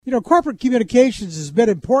You know, corporate communications has been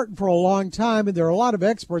important for a long time, and there are a lot of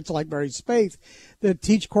experts like Mary Spaeth that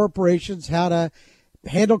teach corporations how to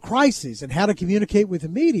handle crises and how to communicate with the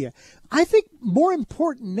media. I think more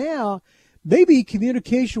important now, maybe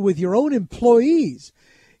communication with your own employees.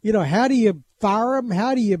 You know, how do you fire them?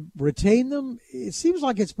 How do you retain them? It seems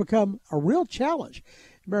like it's become a real challenge.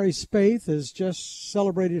 Mary Spaeth has just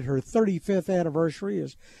celebrated her 35th anniversary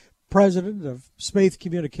as president of Spaeth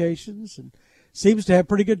Communications and seems to have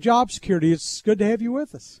pretty good job security. It's good to have you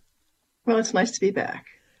with us. Well, it's nice to be back.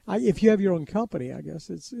 If you have your own company, I guess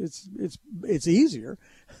it's easier.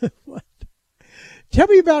 Tell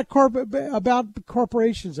me about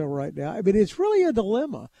corporations though right now. I mean, it's really a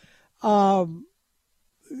dilemma.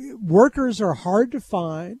 Workers are hard to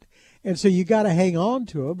find, and so you got to hang on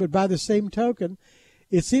to them. But by the same token,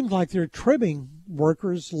 it seems like they're trimming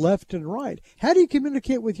workers left and right. How do you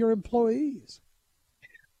communicate with your employees?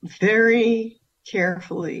 Very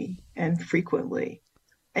carefully and frequently.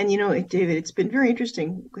 And, you know, David, it's been very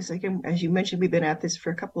interesting because, as you mentioned, we've been at this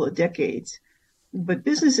for a couple of decades. But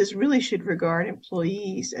businesses really should regard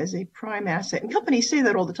employees as a prime asset. And companies say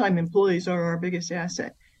that all the time, employees are our biggest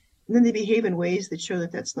asset. And then they behave in ways that show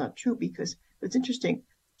that that's not true, because it's interesting.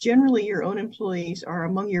 Generally, your own employees are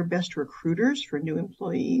among your best recruiters for new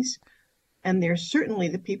employees. And they're certainly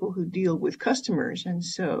the people who deal with customers. And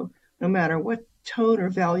so no matter what tone or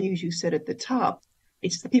values you set at the top,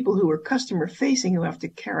 it's the people who are customer facing who have to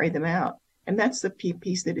carry them out. And that's the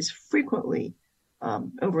piece that is frequently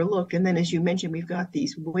overlooked. And then, as you mentioned, we've got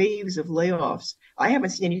these waves of layoffs. I haven't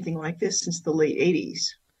seen anything like this since the late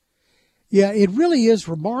 80s. Yeah, it really is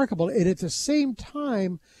remarkable. And at the same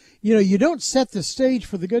time, you know, you don't set the stage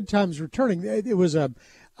for the good times returning. It was a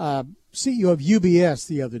CEO of UBS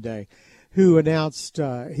the other day who announced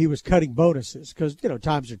he was cutting bonuses because, you know,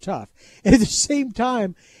 times are tough. And at the same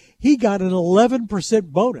time, he got an 11%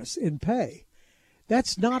 bonus in pay.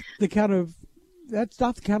 That's not the kind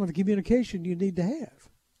of communication you need to have.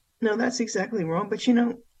 No, that's exactly wrong. But, you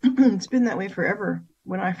know, it's been that way forever.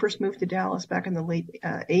 When I first moved to Dallas back in the late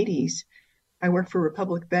 80s, I worked for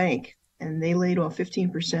Republic Bank, and they laid off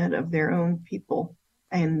 15% of their own people.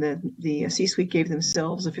 And the C-suite gave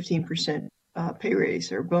themselves a 15% pay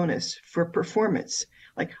raise or bonus for performance.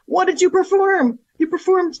 Like, what did you perform? You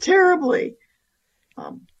performed terribly.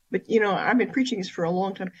 But, you know, I've been preaching this for a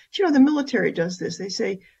long time. But, you know, the military does this. They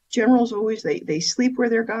say generals always, they sleep where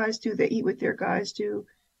their guys do, they eat what their guys do.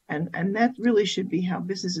 And that really should be how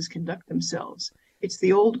businesses conduct themselves. It's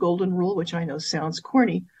the old golden rule, which I know sounds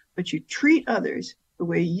corny, but you treat others the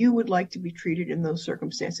way you would like to be treated in those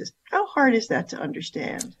circumstances. How hard is that to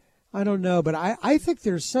understand? I don't know, but I think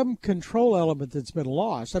there's some control element that's been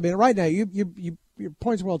lost. I mean, right now, your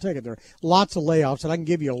point's well taken. There are lots of layoffs, and I can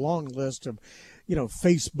give you a long list of, you know,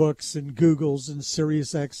 Facebooks and Googles and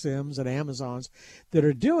Sirius XMs and Amazons that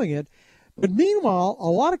are doing it. But meanwhile, a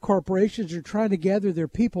lot of corporations are trying to gather their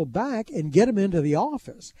people back and get them into the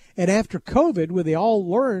office. And after COVID, when they all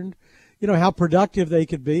learned, you know, how productive they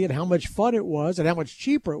could be and how much fun it was and how much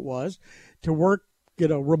cheaper it was to work, you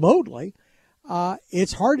know, remotely,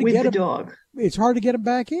 it's hard to get them. It's hard to get them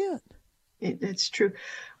back in. It's true.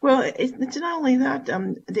 Well, it's not only that,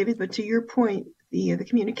 David, but to your point, the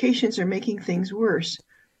communications are making things worse.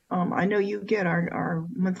 I know you get our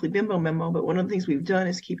monthly Bimbo memo, but one of the things we've done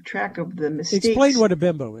is keep track of the mistakes. Explain what a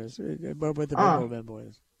Bimbo is. What the Bimbo memo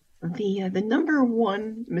is. The number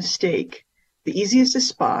one mistake, the easiest to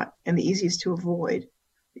spot and the easiest to avoid,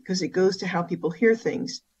 because it goes to how people hear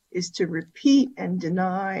things, is to repeat and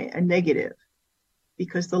deny a negative,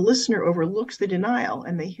 because the listener overlooks the denial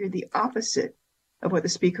and they hear the opposite of what the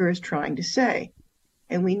speaker is trying to say.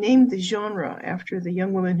 And we named the genre after the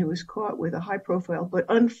young woman who was caught with a high-profile but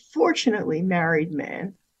unfortunately married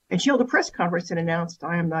man. And she held a press conference and announced,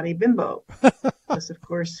 "I am not a bimbo," thus, of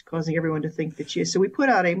course, causing everyone to think that she is. So we put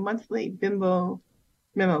out a monthly Bimbo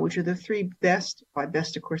memo, which are the three best, by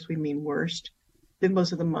best, of course, we mean worst,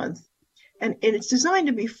 bimbos of the month. And it's designed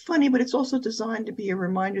to be funny, but it's also designed to be a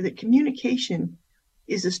reminder that communication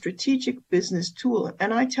is a strategic business tool.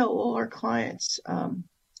 And I tell all our clients,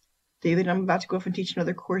 David, I'm about to go off and teach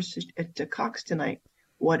another course at Cox tonight.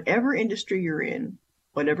 Whatever industry you're in,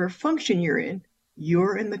 whatever function you're in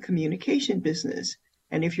the communication business.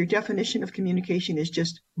 And if your definition of communication is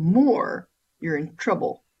just more, you're in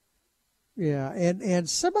trouble. Yeah, and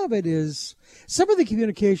some of the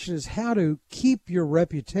communication is how to keep your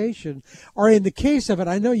reputation, or in the case of it,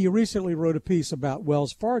 I know you recently wrote a piece about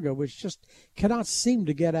Wells Fargo, which just cannot seem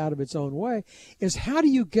to get out of its own way, is how do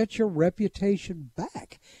you get your reputation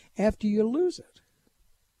back after you lose it?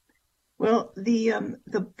 Well, the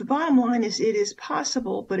bottom line is it is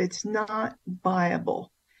possible, but it's not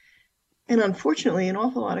viable. And unfortunately, an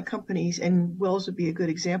awful lot of companies, and Wells would be a good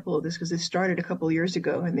example of this because it started a couple of years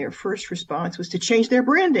ago, and their first response was to change their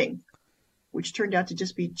branding, which turned out to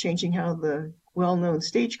just be changing how the well-known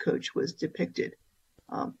stagecoach was depicted.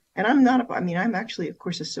 And I'm actually, of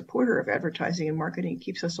course, a supporter of advertising and marketing. It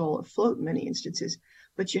keeps us all afloat in many instances.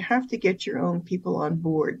 But you have to get your own people on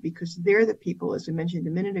board because they're the people, as I mentioned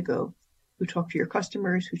a minute ago, who talk to your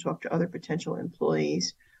customers, who talk to other potential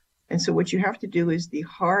employees. And so what you have to do is the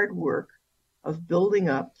hard work of building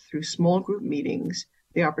up through small group meetings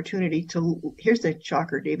the opportunity to, here's the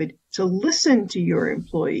shocker, David, to listen to your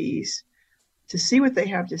employees, to see what they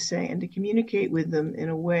have to say, and to communicate with them in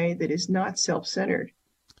a way that is not self-centered.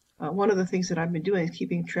 One of the things that I've been doing is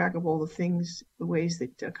keeping track of all the ways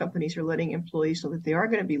that companies are letting employees know that they are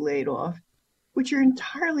going to be laid off, which are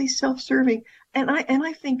entirely self-serving. And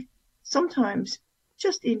I think sometimes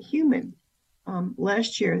just inhuman.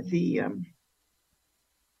 Last year, the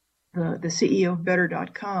CEO of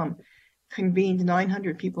Better.com convened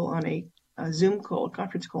 900 people on a Zoom call, a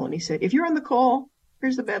conference call, and he said, if you're on the call,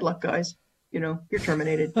 here's the bad luck, guys. You're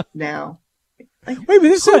terminated now. Like, wait a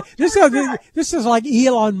minute, this is like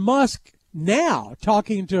Elon Musk now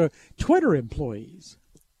talking to Twitter employees.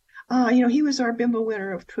 He was our Bimbo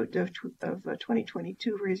winner of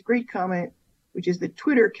 2022 for his great comment, which is that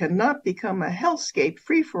Twitter cannot become a hellscape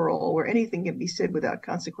free-for-all where anything can be said without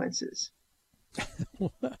consequences.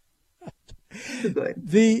 Good.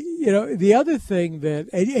 The other thing that,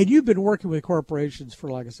 and you've been working with corporations for,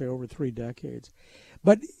 like I say, over 3 decades,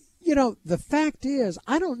 but the fact is,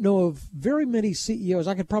 I don't know of very many CEOs,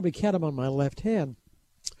 I could probably count them on my left hand,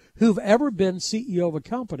 who've ever been CEO of a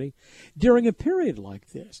company during a period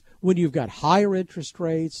like this, when you've got higher interest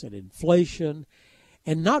rates and inflation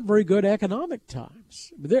and not very good economic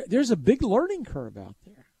times. There's a big learning curve out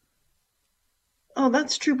there. Oh,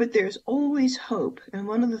 that's true, but there's always hope. And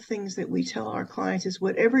one of the things that we tell our clients is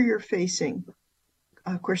whatever you're facing,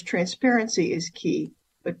 of course, transparency is key.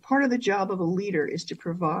 But part of the job of a leader is to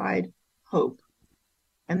provide hope.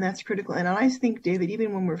 And that's critical. And I think, David,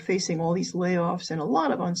 even when we're facing all these layoffs and a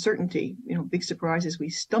lot of uncertainty, big surprises, we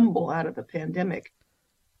stumble out of the pandemic,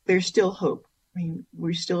 there's still hope. I mean,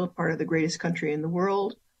 we're still a part of the greatest country in the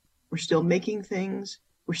world. We're still making things.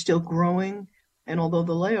 We're still growing. And although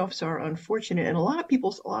the layoffs are unfortunate and a lot of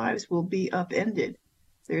people's lives will be upended,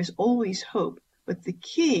 there's always hope. But the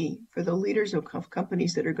key for the leaders of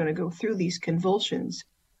companies that are going to go through these convulsions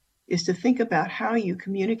is to think about how you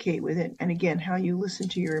communicate with it, and again, how you listen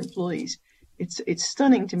to your employees. It's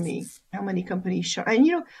stunning to me how many companies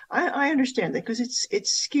and I understand that because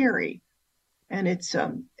it's scary, and it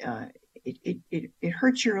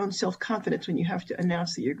hurts your own self-confidence when you have to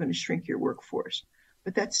announce that you're going to shrink your workforce.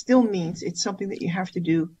 But that still means it's something that you have to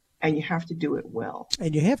do, and you have to do it well.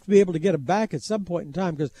 And you have to be able to get them back at some point in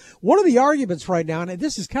time, because one of the arguments right now, and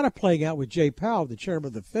this is kind of playing out with Jay Powell, the chairman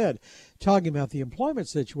of the Fed, talking about the employment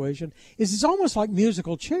situation, is it's almost like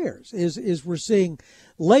musical chairs, is we're seeing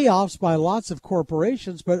layoffs by lots of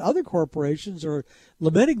corporations, but other corporations are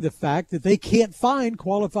lamenting the fact that they can't find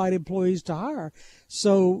qualified employees to hire.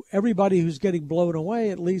 So everybody who's getting blown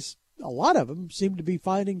away, at least a lot of them, seem to be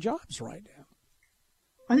finding jobs right now.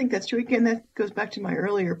 I think that's true. Again, that goes back to my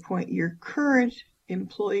earlier point. Your current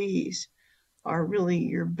employees are really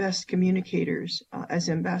your best communicators as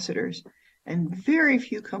ambassadors, and very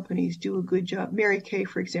few companies do a good job. Mary Kay,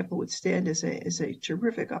 for example, would stand as a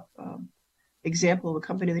terrific example of a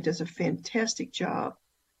company that does a fantastic job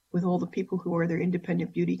with all the people who are their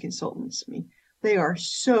independent beauty consultants. I mean, they are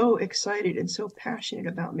so excited and so passionate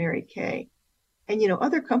about Mary Kay. And,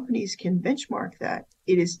 other companies can benchmark that.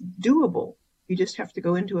 It is doable. You just have to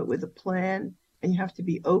go into it with a plan, and you have to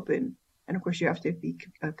be open. And of course, you have to be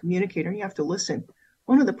a communicator, and you have to listen.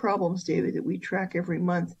 One of the problems, David, that we track every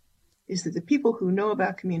month is that the people who know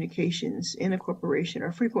about communications in a corporation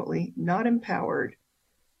are frequently not empowered,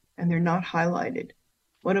 and they're not highlighted.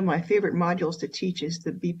 One of my favorite modules to teach is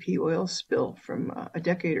the BP oil spill from a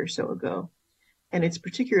decade or so ago. And it's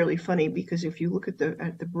particularly funny because if you look at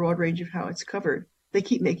the broad range of how it's covered, they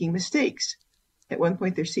keep making mistakes. At one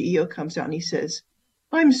point, their CEO comes out and he says,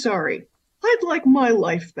 "I'm sorry, I'd like my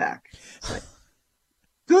life back." Like,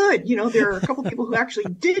 good. There are a couple of people who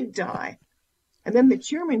actually did die. And then the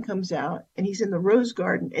chairman comes out and he's in the Rose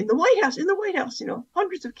Garden in the White House,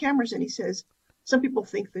 hundreds of cameras. And he says, some people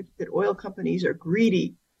think that oil companies are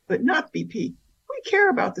greedy, but not BP. We care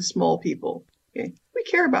about the small people. Okay? We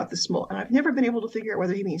care about the small. And I've never been able to figure out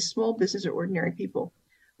whether he means small business or ordinary people.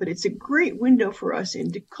 But it's a great window for us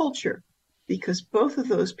into culture, because both of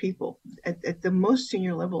those people at the most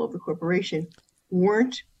senior level of the corporation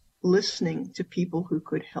weren't listening to people who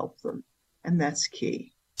could help them. And that's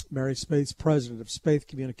key. Mary Spaeth's president of Spaeth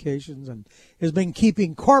Communications, and has been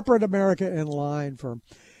keeping corporate America in line for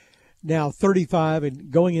now 35 and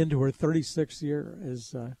going into her 36th year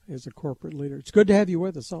as a corporate leader. It's good to have you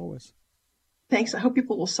with us always. Thanks. I hope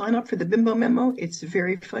people will sign up for the Bimbo Memo. It's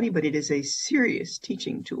very funny, but it is a serious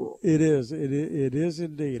teaching tool. It is. It is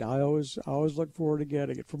indeed. I always look forward to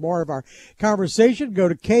getting it. For more of our conversation, go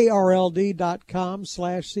to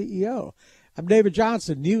krld.com/CEO. I'm David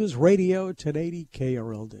Johnson, News Radio 1080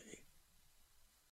 KRLD.